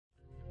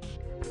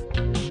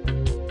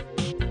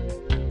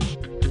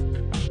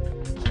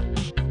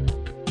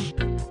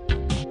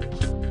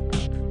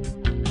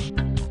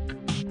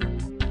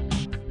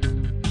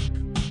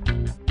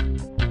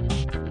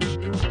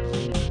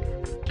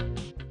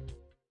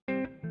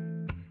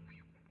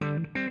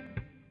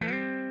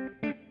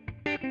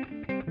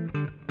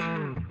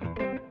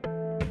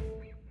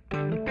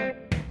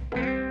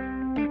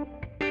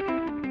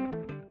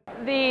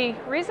The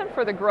reason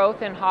for the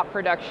growth in hop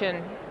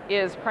production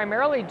is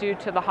primarily due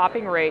to the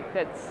hopping rate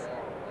that's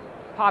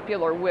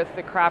popular with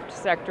the craft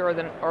sector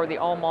or the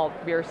all malt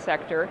beer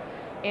sector.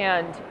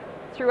 And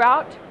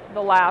throughout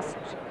the last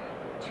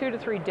 2 to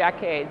 3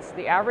 decades,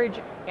 the average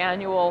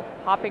annual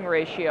hopping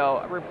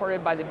ratio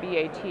reported by the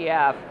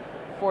BATF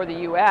for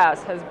the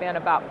US has been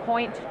about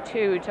 0.2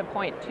 to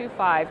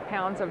 0.25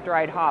 pounds of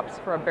dried hops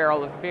for a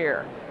barrel of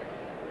beer.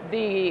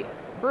 The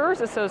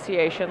Brewers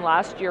Association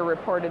last year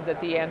reported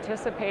that the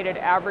anticipated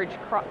average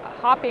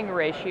hopping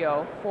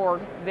ratio for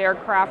their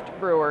craft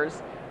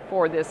brewers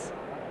for this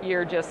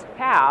year just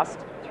passed,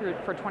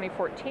 for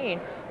 2014,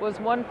 was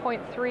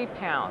 1.3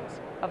 pounds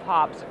of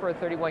hops for a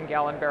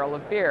 31-gallon barrel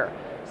of beer.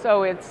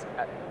 So it's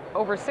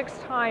over 6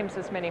 times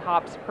as many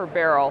hops per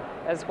barrel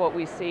as what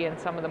we see in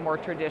some of the more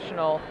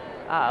traditional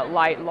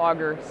light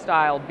lager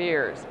style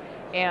beers.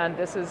 And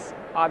this is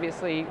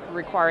obviously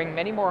requiring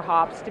many more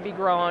hops to be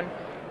grown.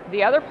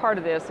 The other part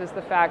of this is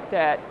the fact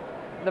that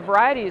the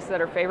varieties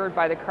that are favored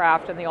by the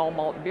craft and the all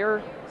malt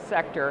beer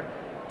sector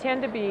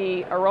tend to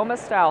be aroma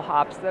style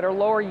hops that are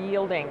lower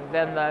yielding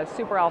than the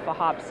super alpha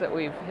hops that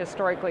we've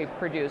historically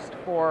produced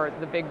for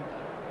the big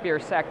beer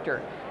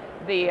sector.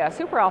 The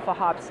super alpha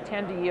hops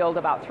tend to yield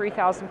about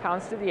 3,000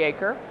 pounds to the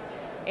acre,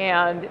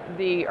 and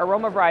the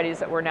aroma varieties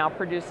that we're now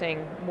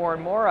producing more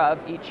and more of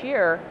each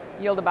year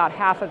yield about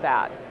half of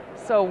that.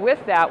 So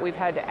with that, we've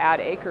had to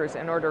add acres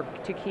in order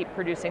to keep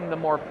producing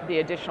the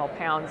additional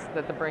pounds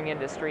that the brewing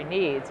industry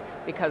needs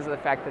because of the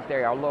fact that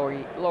they are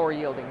lower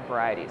yielding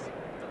varieties.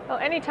 Well,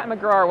 anytime a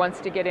grower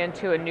wants to get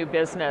into a new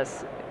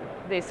business,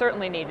 they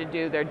certainly need to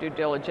do their due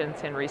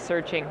diligence in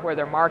researching where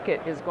their market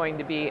is going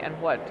to be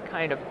and what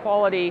kind of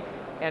quality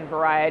and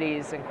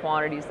varieties and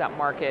quantities that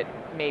market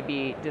may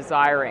be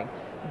desiring.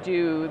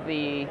 Do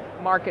the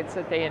markets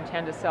that they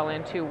intend to sell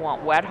into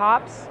want wet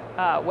hops,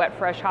 wet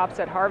fresh hops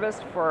at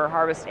harvest for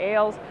harvest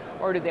ales,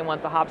 or do they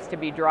want the hops to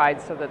be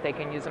dried so that they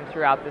can use them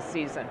throughout the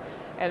season?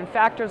 And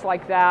factors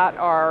like that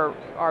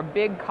are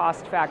big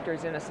cost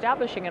factors in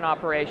establishing an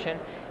operation.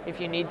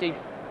 If you need to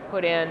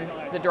put in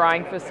the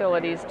drying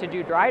facilities to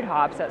do dried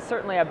hops, that's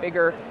certainly a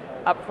bigger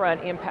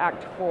upfront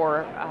impact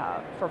for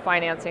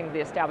financing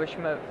the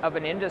establishment of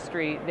an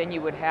industry than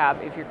you would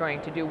have if you're going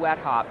to do wet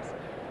hops.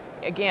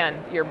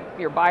 Again,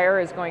 your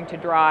buyer is going to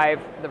drive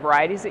the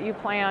varieties that you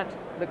plant,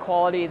 the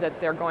quality that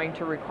they're going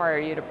to require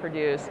you to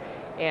produce,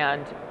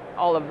 and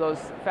all of those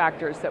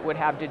factors that would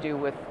have to do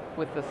with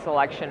the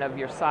selection of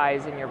your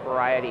size and your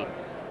variety.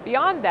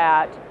 Beyond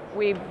that,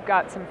 we've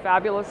got some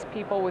fabulous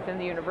people within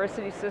the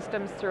university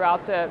systems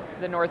throughout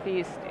the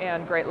Northeast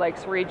and Great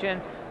Lakes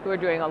region who are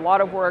doing a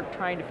lot of work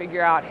trying to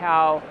figure out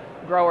how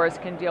growers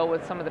can deal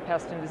with some of the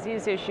pest and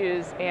disease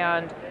issues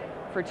and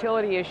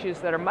fertility issues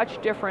that are much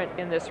different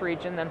in this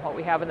region than what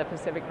we have in the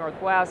Pacific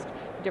Northwest,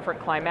 different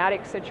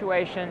climatic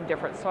situation,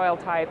 different soil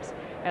types,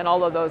 and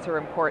all of those are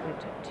important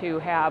to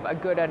have a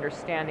good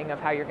understanding of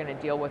how you're going to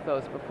deal with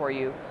those before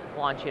you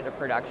launch into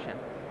production.